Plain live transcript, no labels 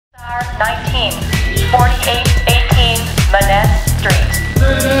19, 4818 Manette Street.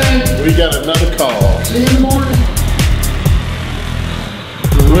 We got another call.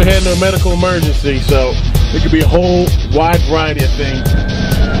 We're heading to a medical emergency, so it could be a whole wide variety of things.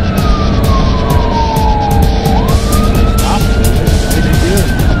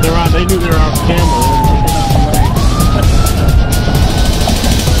 They knew they were off camera.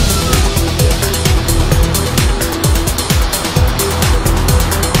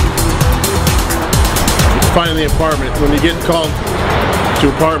 Finding the apartment. When you get called to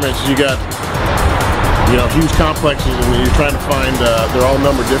apartments, you got, you know, huge complexes, and you're trying to find. They're all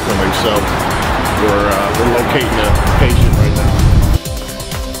numbered differently, so we're locating a patient right now.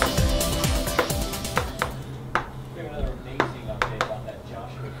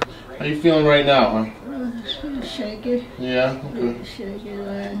 How you feeling right now, huh? Shaky. Yeah. Okay. Shaky.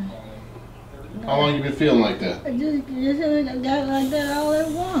 How long you been feeling like that? I just got like that all at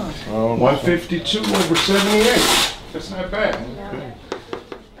once. Oh, 152 over 78. That's not bad. Okay.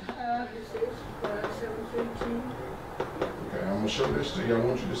 Okay, I'm gonna show this to you. I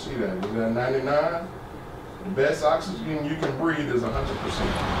want you to see that. Is that 99? The best oxygen you can breathe is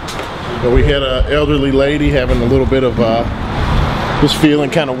 100%. So we had an elderly lady having a little bit of just feeling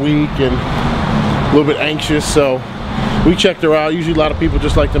kind of weak and a little bit anxious, so we checked her out. Usually a lot of people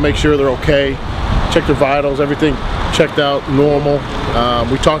just like to make sure they're okay, check their vitals, everything checked out normal.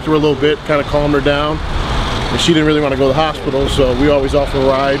 We talked to her a little bit, kind of calmed her down, and she didn't really want to go to the hospital, so we always offer a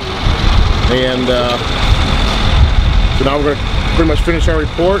ride. And so now we're going to pretty much finish our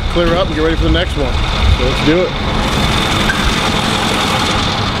report, clear up, and get ready for the next one. So let's do it.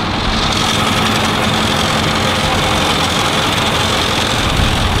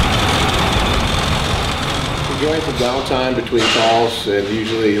 Enjoying some downtime between calls, and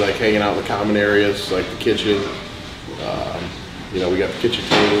usually like hanging out in the common areas like the kitchen. You know, we got the kitchen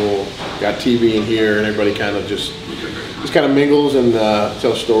table, got TV in here, and everybody kind of just kind of mingles and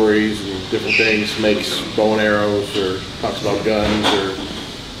tells stories and different things, makes bow and arrows or talks about guns or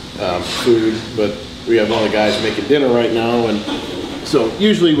food. But we have all the guys making dinner right now, and so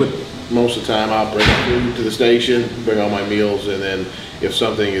usually most of the time I'll bring food to the station, bring all my meals, and then if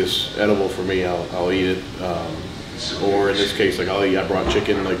something is edible for me, I'll eat it. Or in this case, like I brought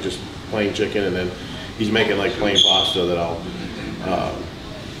chicken, like just plain chicken, and then he's making like plain pasta that I'll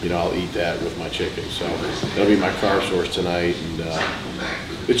eat that with my chicken. So that'll be my carb source tonight, and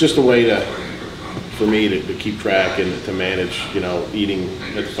it's just a way for me to keep track and to manage, you know, eating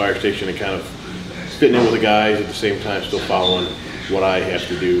at the fire station and kind of fitting in with the guys at the same time, still following what I have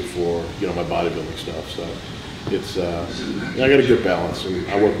to do for, you know, my bodybuilding stuff. So it's I got a good balance, and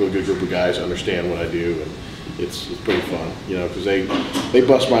I work with a good group of guys who understand what I do, and it's pretty fun, you know, because they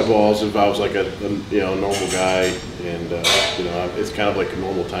bust my balls if I was like a normal guy, and you know, it's kind of like a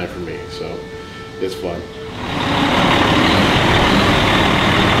normal time for me, so it's fun.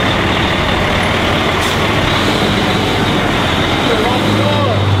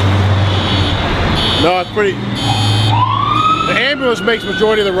 No, it's pretty. The ambulance makes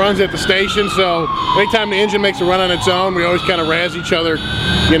majority of the runs at the station, so anytime the engine makes a run on its own, we always kind of razz each other.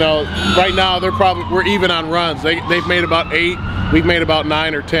 You know, right now we're even on runs. They've made about 8, we've made about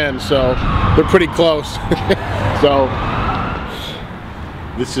 9 or 10, so they're pretty close. So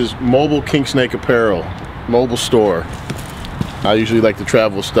this is Mobile King Snake Apparel, mobile store. I usually like to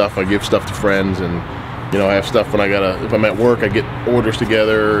travel with stuff. I give stuff to friends, and you know, I have stuff when if I'm at work, I get orders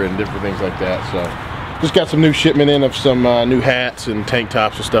together and different things like that. So just got some new shipment in of some new hats and tank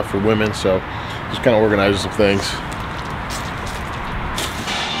tops and stuff for women, so just kind of organizing some things.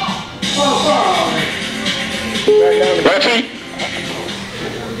 Ready?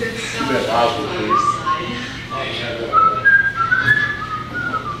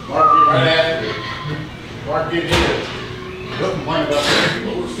 Mark, get right after it. Mark, get here. Don't complain about that.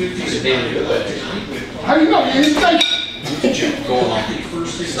 How you know? You're in station. Going on the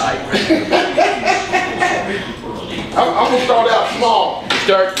first side. I'm gonna start out small.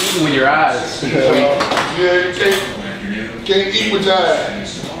 Start eating with your eyes. Yeah, you can't eat with your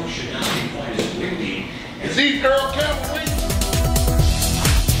eyes. Is these girls careful?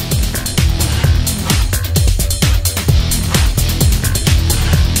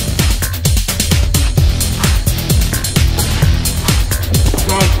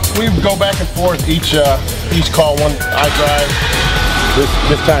 We go back and forth each call. One I drive.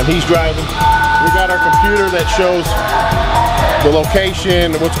 This time he's driving. We got our computer that shows the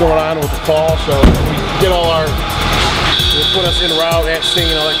location and what's going on with the call, so we get all it'll put us in route, at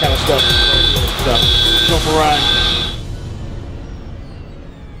scene, all that kind of stuff. So go for a ride.